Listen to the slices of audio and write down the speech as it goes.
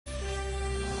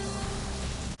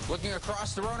Looking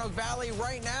across the Roanoke Valley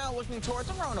right now, looking toward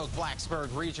the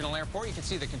Roanoke-Blacksburg Regional Airport. You can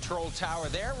see the control tower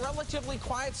there. Relatively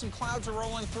quiet. Some clouds are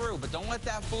rolling through, but don't let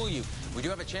that fool you. We do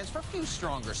have a chance for a few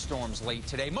stronger storms late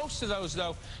today. Most of those,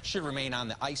 though, should remain on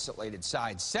the isolated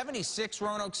side. 76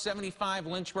 Roanoke, 75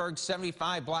 Lynchburg,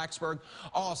 75 Blacksburg,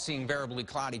 all seeing variably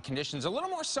cloudy conditions. A little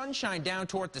more sunshine down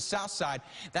toward the south side.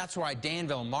 That's why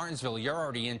Danville, Martinsville, you're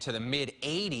already into the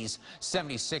mid-80s.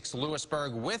 76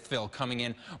 Lewisburg, Wytheville coming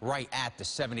in right at the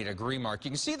 70-degree mark.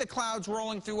 You can see the clouds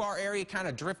rolling through our area, kind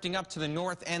of drifting up to the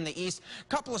north and the east. A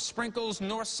couple of sprinkles,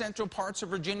 north-central parts of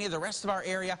Virginia. The rest of our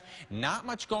area, not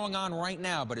much going on right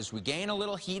now, but as we gain a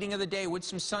little heating of the day with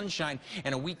some sunshine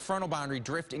and a weak frontal boundary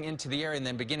drifting into the area and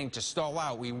then beginning to stall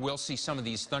out, we will see some of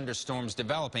these thunderstorms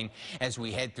developing as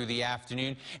we head through the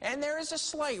afternoon. And there is a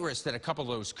slight risk that a couple of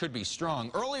those could be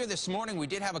strong. Earlier this morning, we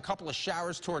did have a couple of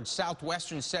showers towards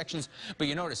southwestern sections, but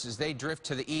you notice as they drift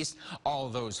to the east, all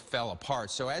of those fell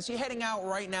apart. So as you're heading out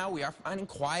right now, we are finding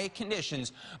quiet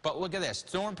conditions, but look at this.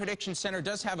 Storm Prediction Center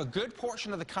does have a good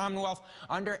portion of the Commonwealth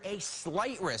under a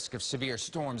slight risk of severe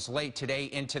storms late today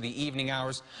into the evening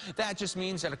hours. That just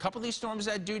means that a couple of these storms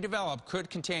that do develop could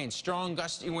contain strong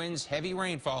gusty winds, heavy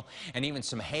rainfall, and even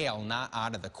some hail not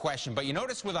out of the question. But you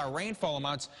notice with our rainfall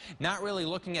amounts, not really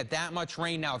looking at that much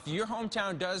rain. Now, if your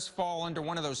hometown does fall under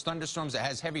one of those thunderstorms that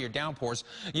has heavier downpours,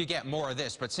 you get more of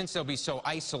this. But since they'll be so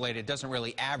isolated, it doesn't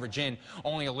really average in,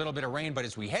 only a little bit of rain. But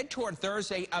as we head toward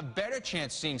Thursday, a better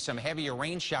chance seeing some heavier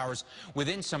rain showers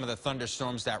within some of the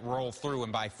thunderstorms that roll through.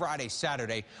 And by Friday,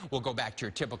 Saturday, we'll go back to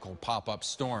your typical pop-up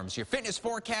storms. Your fitness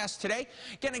forecast today,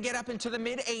 going to get up into the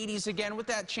mid-80s again with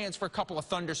that chance for a couple of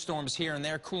thunderstorms here and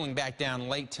there, cooling back down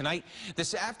late tonight.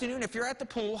 This afternoon, if you're at the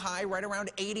pool, high right around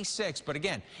 86. But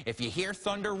again, if you hear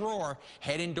thunder roar,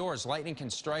 head indoors. Lightning can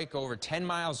strike over 10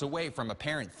 miles away from a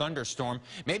parent thunderstorm.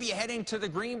 Maybe you're heading to the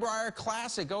Greenbrier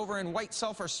Classic over in White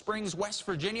Sulphur Springs, West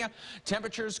Virginia.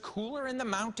 Temperatures cooler in the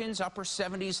mountains, upper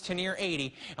 70s to near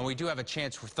 80. And we do have a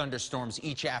chance for thunderstorms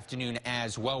each afternoon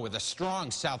as well, with a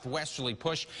strong southwesterly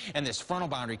push and this frontal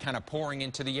boundary kind of pouring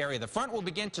into the area. The front will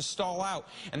begin to stall out,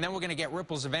 and then we're going to get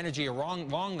ripples of energy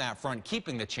along that front,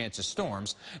 keeping the chance of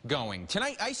storms going.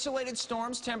 Tonight, isolated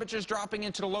storms, temperatures dropping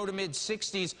into the low to mid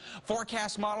 60s.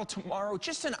 Forecast model tomorrow,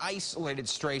 just an isolated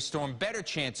stray storm. Better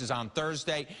chances on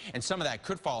Thursday, and some of that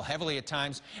could fall heavily at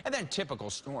times. And then typical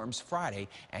storms Friday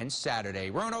and Saturday.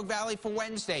 Roanoke Valley for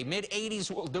Wednesday,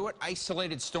 mid-80s will do it.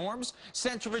 Isolated storms.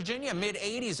 Central Virginia,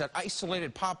 mid-80s at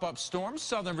isolated pop-up storms.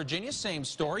 Southern Virginia, same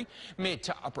story. Mid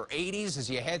to upper 80s as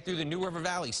you head through the New River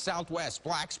Valley, Southwest,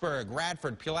 Blacksburg,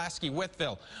 Radford, Pulaski,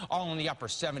 Wytheville, all in the upper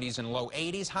 70s and low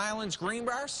 80s. Highlands,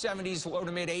 Greenbrier, 70s, low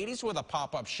to mid 80s with a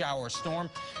pop-up shower storm.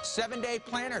 7-day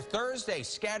planner Thursday,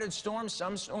 scattered storms.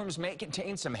 Some storms may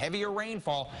contain some heavier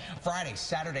rainfall. Friday,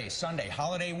 Saturday, Sunday,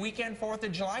 holiday weekend, 4th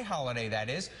of July holiday, that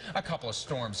is. A couple of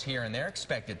storms here and there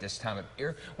expected this time of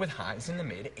year with highs in the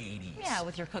mid 80s. Yeah,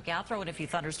 with your cookout, throw in a few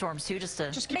thunderstorms too, just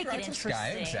to keep make your it eyes to the interesting. sky.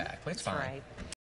 Exactly, it's fine. Right.